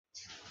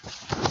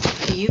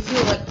Do you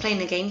feel like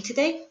playing a game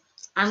today?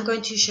 I'm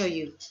going to show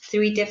you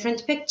 3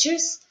 different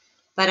pictures,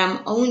 but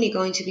I'm only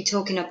going to be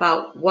talking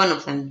about one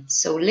of them.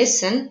 So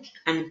listen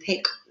and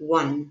pick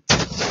one.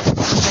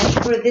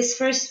 Ready for this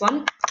first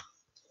one?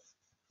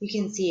 You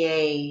can see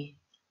a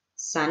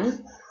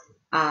sun,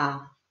 a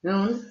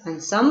moon,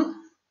 and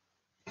some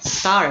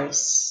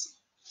stars.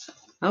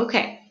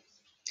 Okay.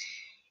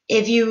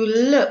 If you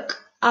look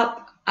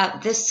up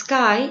at the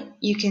sky,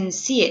 you can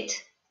see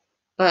it,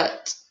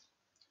 but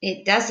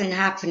it doesn't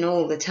happen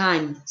all the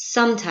time.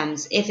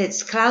 Sometimes, if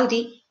it's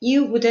cloudy,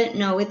 you wouldn't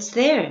know it's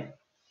there.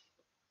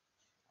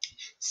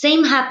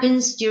 Same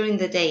happens during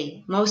the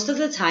day. Most of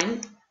the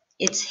time,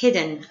 it's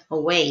hidden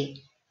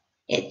away.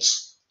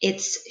 Its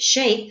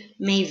shape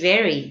may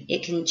vary.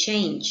 It can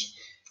change.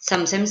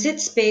 Sometimes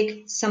it's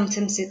big,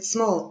 sometimes it's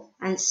small,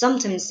 and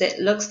sometimes it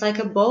looks like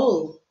a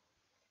ball.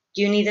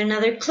 Do you need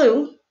another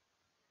clue?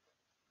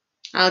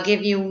 I'll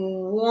give you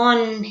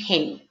one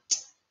hint.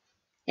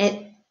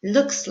 It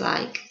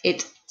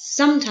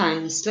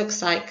sometimes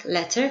looks like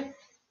letter K, K,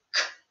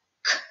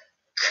 K.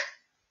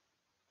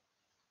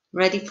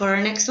 Ready for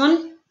our next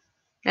one?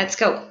 Let's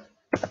go.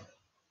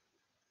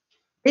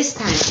 This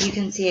time you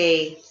can see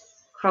a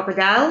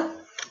crocodile,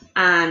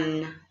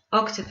 an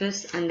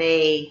octopus, and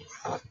a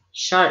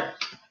shark.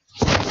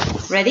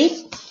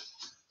 Ready?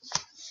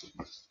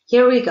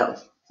 Here we go.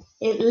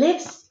 It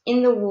lives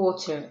in the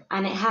water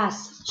and it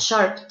has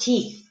sharp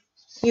teeth.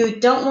 You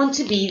don't want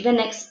to be the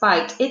next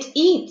bite it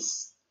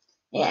eats.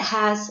 It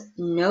has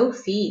no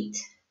feet.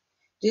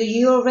 Do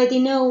you already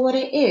know what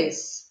it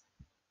is?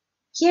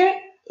 Here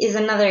is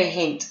another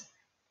hint.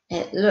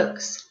 It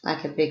looks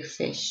like a big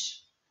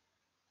fish.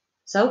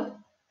 So,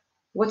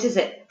 what is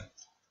it?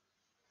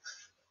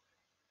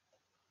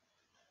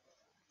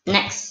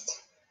 Next,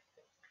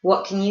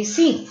 what can you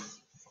see?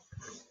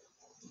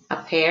 A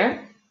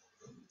pear,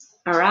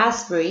 a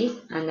raspberry,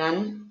 and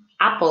an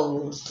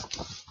apple.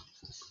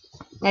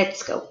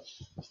 Let's go.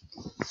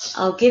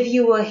 I'll give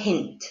you a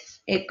hint.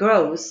 It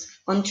grows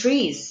on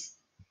trees.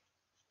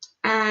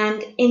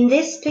 And in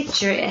this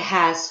picture, it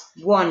has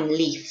one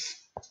leaf.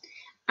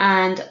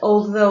 And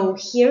although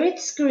here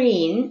it's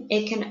green,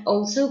 it can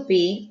also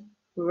be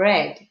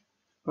red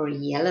or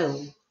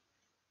yellow.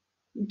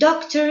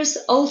 Doctors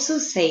also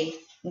say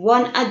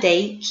one a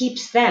day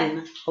keeps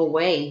them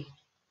away.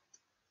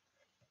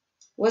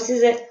 What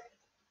is it?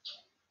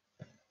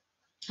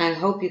 I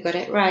hope you got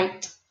it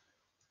right.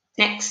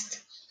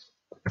 Next,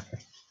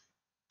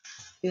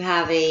 you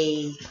have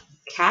a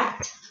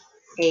cat,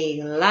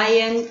 a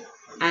lion,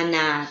 and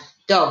a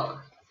dog.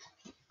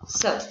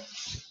 So,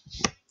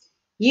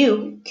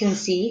 you can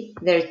see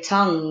their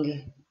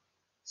tongue,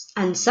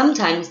 and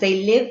sometimes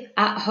they live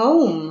at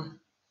home.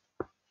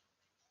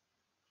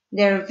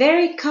 They're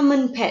very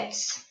common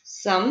pets.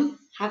 Some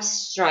have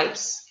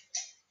stripes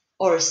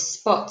or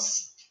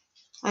spots,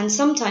 and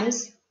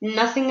sometimes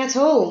nothing at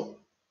all.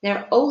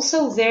 They're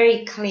also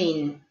very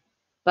clean,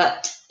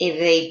 but if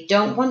they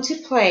don't want to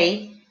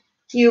play,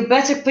 you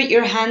better put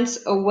your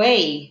hands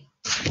away.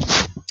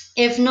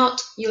 If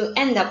not, you'll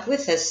end up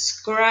with a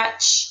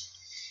scratch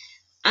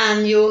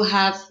and you'll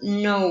have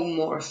no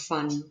more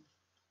fun.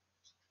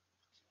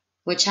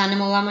 Which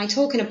animal am I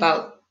talking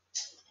about?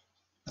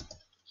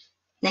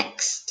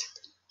 Next.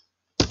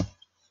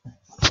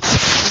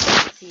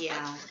 See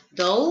a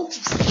doll,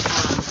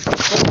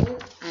 a ball,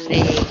 and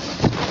a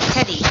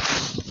teddy.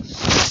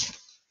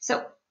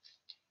 So,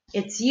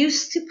 it's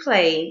used to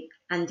play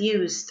and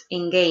used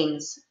in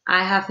games.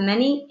 I have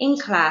many in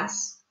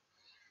class.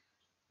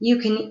 You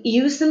can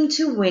use them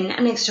to win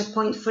an extra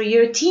point for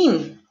your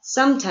team.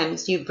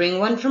 Sometimes you bring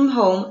one from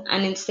home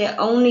and it's the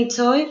only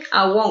toy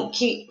I won't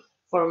keep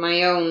for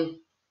my own.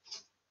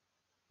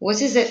 What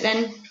is it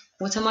then?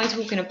 What am I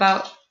talking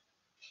about?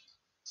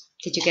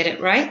 Did you get it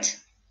right?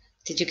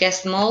 Did you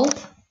guess them all?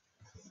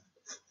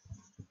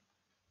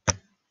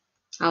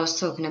 I was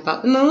talking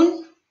about the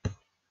moon, the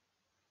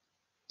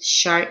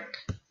shark,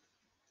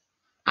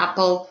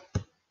 apple,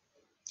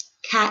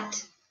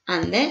 cat,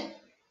 and the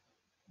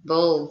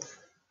ball.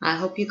 I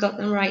hope you got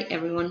them right,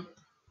 everyone.